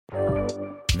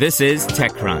This is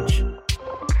TechCrunch.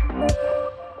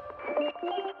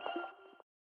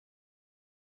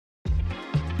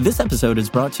 This episode is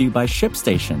brought to you by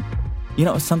ShipStation. You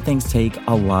know, some things take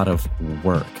a lot of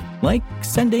work, like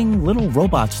sending little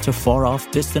robots to far-off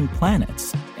distant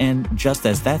planets. And just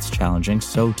as that's challenging,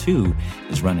 so too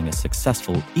is running a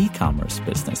successful e-commerce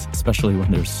business, especially when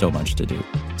there's so much to do.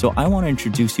 So I want to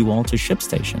introduce you all to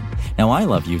ShipStation. Now, I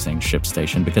love using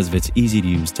ShipStation because of its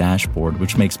easy-to-use dashboard,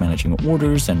 which makes managing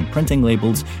orders and printing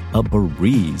labels a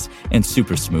breeze and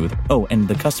super smooth. Oh, and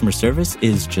the customer service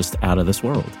is just out of this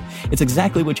world. It's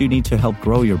exactly what you need to help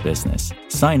grow your business.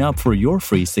 Sign up for your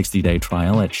free 60-day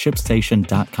trial at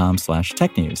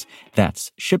shipstation.com/technews.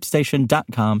 That's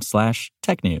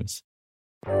shipstation.com/technews.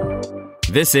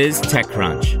 This is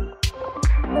TechCrunch.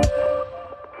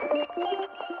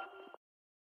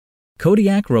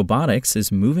 Kodiak Robotics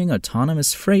is moving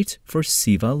autonomous freight for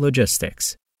Ceva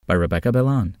Logistics by Rebecca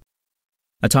Bellan.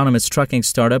 Autonomous trucking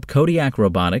startup Kodiak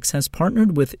Robotics has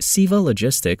partnered with Ceva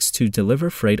Logistics to deliver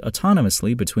freight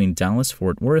autonomously between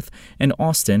Dallas-Fort Worth and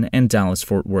Austin and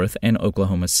Dallas-Fort Worth and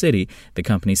Oklahoma City, the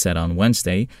company said on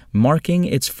Wednesday, marking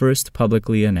its first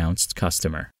publicly announced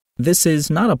customer. This is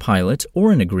not a pilot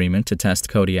or an agreement to test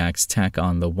Kodiak's tech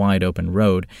on the wide-open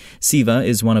road. Ceva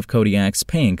is one of Kodiak's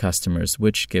paying customers,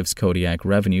 which gives Kodiak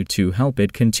revenue to help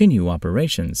it continue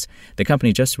operations. The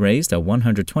company just raised a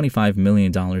 $125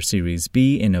 million Series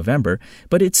B in November,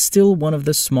 but it's still one of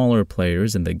the smaller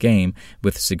players in the game,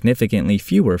 with significantly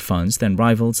fewer funds than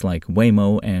rivals like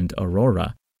Waymo and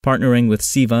Aurora. Partnering with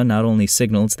Ceva not only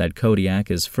signals that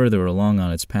Kodiak is further along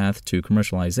on its path to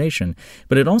commercialization,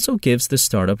 but it also gives the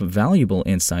startup valuable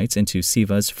insights into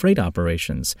Ceva's freight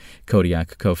operations,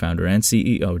 Kodiak co-founder and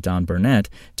CEO Don Burnett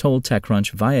told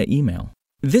TechCrunch via email.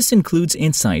 This includes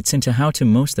insights into how to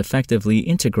most effectively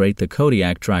integrate the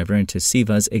Kodiak driver into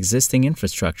Ceva's existing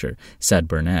infrastructure, said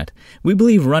Burnett. We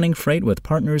believe running freight with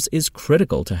partners is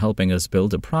critical to helping us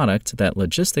build a product that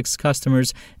logistics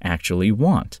customers actually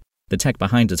want. The tech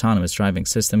behind autonomous driving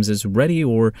systems is ready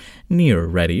or near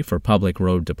ready for public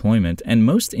road deployment, and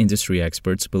most industry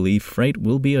experts believe freight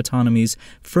will be autonomy's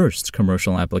first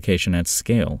commercial application at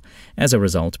scale. As a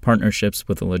result, partnerships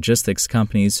with the logistics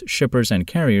companies, shippers, and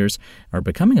carriers are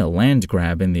becoming a land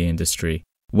grab in the industry.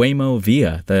 Waymo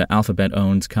Via, the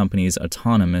Alphabet-owned company's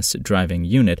autonomous driving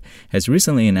unit, has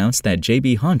recently announced that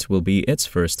J.B. Hunt will be its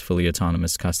first fully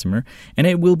autonomous customer, and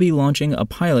it will be launching a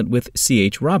pilot with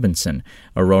C.H. Robinson.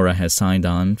 Aurora has signed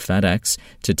on FedEx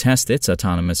to test its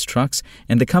autonomous trucks,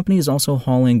 and the company is also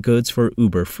hauling goods for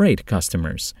Uber Freight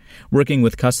customers. Working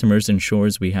with customers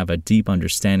ensures we have a deep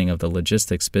understanding of the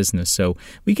logistics business so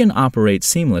we can operate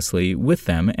seamlessly with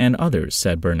them and others,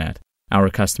 said Burnett. Our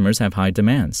customers have high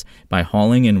demands. By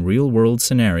hauling in real-world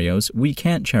scenarios, we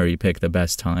can't cherry-pick the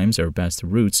best times or best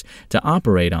routes to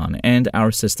operate on, and our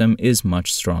system is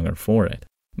much stronger for it.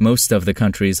 Most of the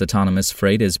country's autonomous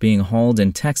freight is being hauled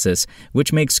in Texas,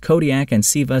 which makes Kodiak and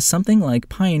Ceva something like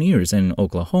pioneers in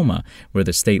Oklahoma, where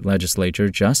the state legislature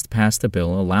just passed a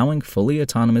bill allowing fully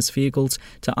autonomous vehicles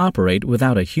to operate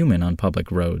without a human on public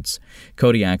roads.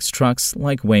 Kodiak's trucks,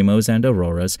 like Waymo's and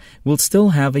Aurora's, will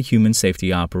still have a human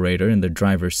safety operator in the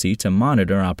driver's seat to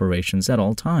monitor operations at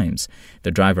all times.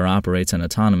 The driver operates in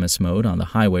autonomous mode on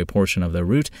the highway portion of the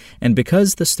route, and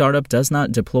because the startup does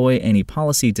not deploy any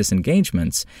policy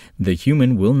disengagements, the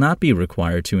human will not be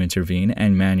required to intervene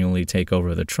and manually take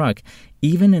over the truck,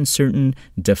 even in certain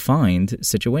defined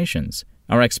situations.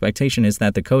 Our expectation is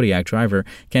that the Kodiak driver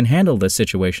can handle the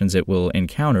situations it will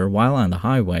encounter while on the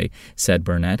highway, said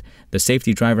Burnett. The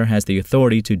safety driver has the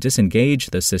authority to disengage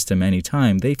the system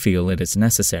anytime they feel it is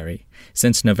necessary.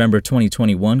 Since November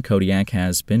 2021, Kodiak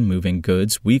has been moving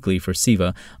goods weekly for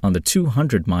Ceva on the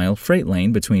 200-mile freight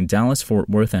lane between Dallas-Fort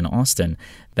Worth and Austin.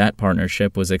 That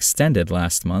partnership was extended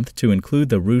last month to include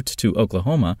the route to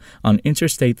Oklahoma on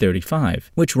Interstate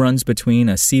 35, which runs between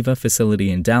a Ceva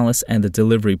facility in Dallas and the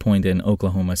delivery point in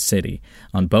Oklahoma City.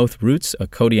 On both routes, a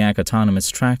Kodiak autonomous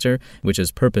tractor, which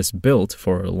is purpose-built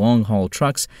for long-haul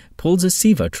trucks, pulls a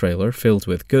Ceva trailer filled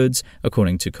with goods,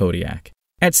 according to Kodiak.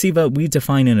 At Ceva, we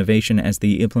define innovation as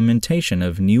the implementation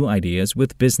of new ideas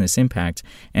with business impact,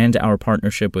 and our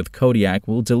partnership with Kodiak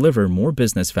will deliver more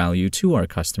business value to our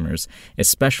customers,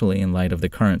 especially in light of the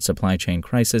current supply chain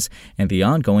crisis and the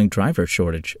ongoing driver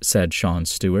shortage, said Sean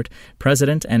Stewart,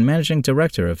 president and managing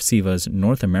director of Ceva's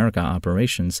North America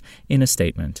operations, in a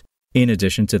statement. In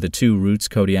addition to the 2 routes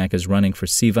Kodiak is running for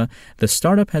Ceva, the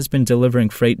startup has been delivering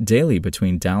freight daily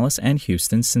between Dallas and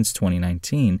Houston since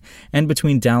 2019 and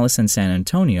between Dallas and San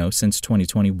Antonio since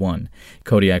 2021.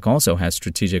 Kodiak also has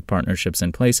strategic partnerships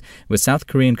in place with South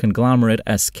Korean conglomerate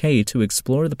SK to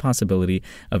explore the possibility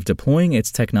of deploying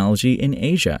its technology in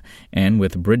Asia, and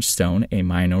with Bridgestone, a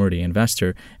minority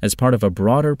investor, as part of a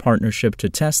broader partnership to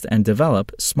test and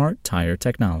develop smart tire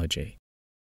technology.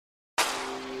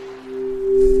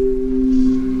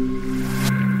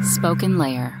 Spoken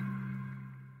Layer.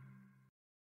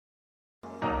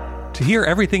 To hear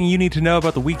everything you need to know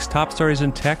about the week's top stories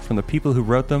in tech from the people who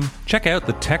wrote them, check out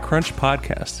the TechCrunch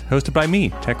podcast, hosted by me,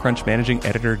 TechCrunch managing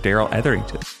editor Daryl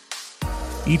Etherington.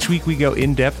 Each week we go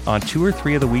in-depth on 2 or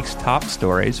 3 of the week's top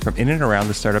stories from in and around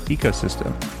the startup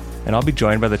ecosystem. And I'll be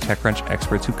joined by the TechCrunch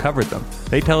experts who covered them.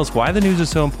 They tell us why the news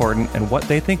is so important and what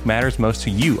they think matters most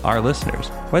to you, our listeners,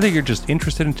 whether you're just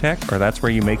interested in tech or that's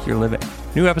where you make your living.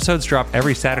 New episodes drop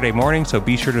every Saturday morning, so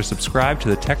be sure to subscribe to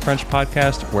the TechCrunch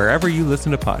podcast wherever you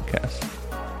listen to podcasts.